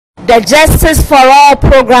The Justice for All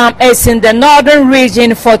program is in the northern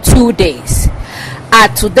region for 2 days.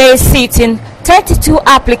 At today's sitting, 32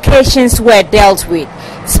 applications were dealt with.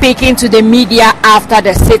 Speaking to the media after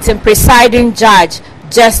the sitting, presiding judge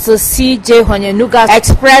Justice C.J. Honyenuga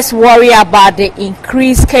expressed worry about the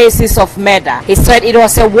increased cases of murder. He said it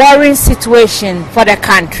was a worrying situation for the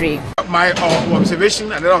country. My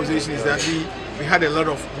observation, another observation, is that we had a lot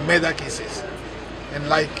of murder cases, and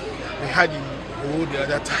like we had in the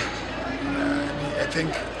other time, I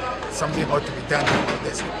think something ought to be done about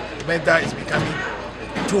this. Murder is becoming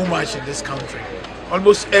too much in this country.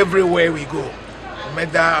 Almost everywhere we go,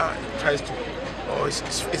 murder tries to, or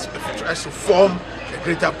it tries to form a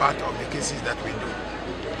greater part of the cases that we do.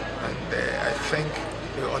 And I think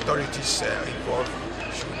the authorities involved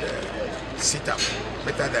should sit up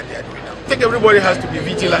better than they are doing now. I think everybody has to be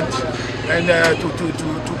vigilant and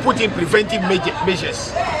to put in preventive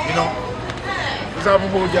measures. You know, for example,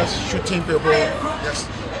 people just shooting people just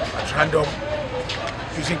at random,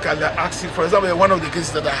 using color accent. For example, one of the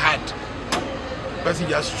cases that I had, the person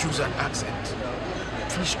just choose an accent,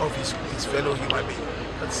 finish off his fellow human being.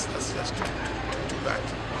 That's just too bad.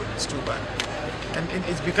 It's too bad, and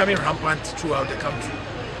it's becoming rampant throughout the country.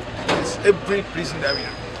 It's every prison that we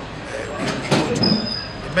go to,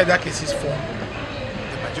 the murder cases form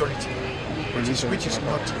the majority, which is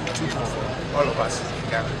not too good for all of us in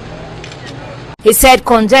Ghana. He said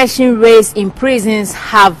congestion rates in prisons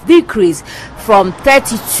have decreased from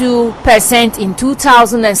 32% in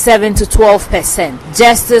 2007 to 12%.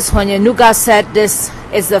 Justice Honyenuga said this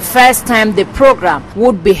is the first time the program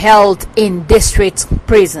would be held in district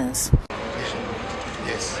prisons.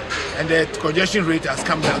 Yes, and the congestion rate has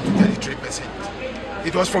come down to 33%.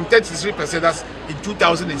 It was from 33%, that's in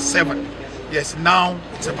 2007. Yes, now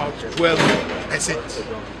it's about 12%.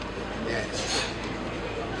 Yes.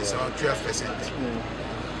 It's about 12%.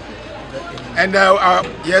 And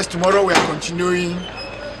yes, tomorrow we are continuing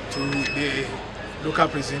to the local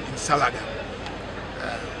prison in Salaga.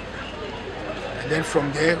 And then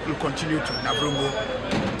from there we'll continue to Navrongo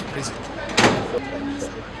prison.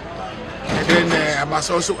 And then I must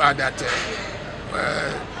also add that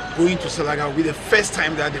going to Salaga will be the first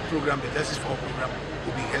time that the program, the Justice for All program,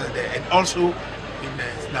 will be held there. And also in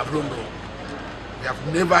Navrongo. We have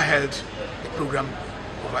never held a program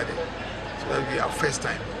over there. So that will be our first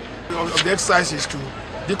time. The exercise is to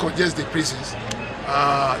decongest the prisons.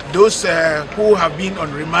 Those who have been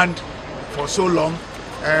on remand for so long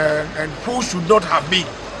and who should not have been,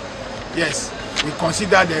 yes, we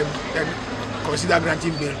consider them, consider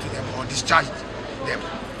granting bail to them or discharge them.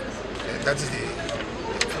 That is the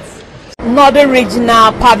Northern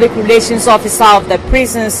Regional Public Relations Officer of the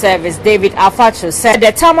Prison Service, David Afacho, said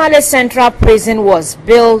the Tamale Central Prison was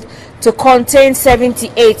built to contain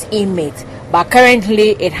 78 inmates, but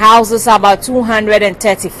currently it houses about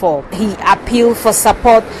 234. He appealed for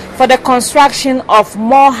support for the construction of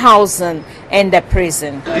more housing in the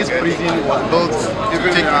prison. This prison was built to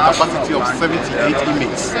take a capacity of 78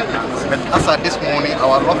 inmates, but as at this morning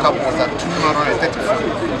our lockup was at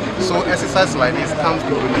 234. So exercise like this comes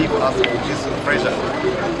to relieve us of this pressure.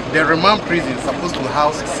 The remand prison is supposed to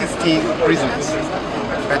house 16 prisoners,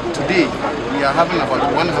 but today we are having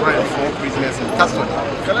about 104 prisoners in custody.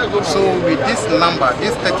 So with this number,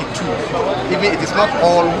 this 32, even it is not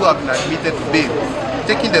all who have been admitted to bail,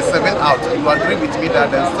 taking the 7 out, you agree with me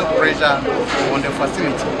that there is still pressure on the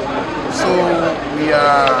facility. So we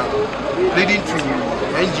are pleading to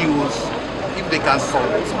NGOs if they can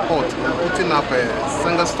support putting up a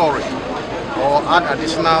single story or add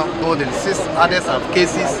additional buildings, since others have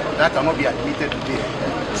cases that cannot be admitted to bail,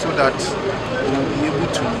 so that we will be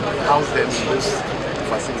able to house them in those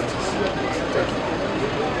facilities. Thank you.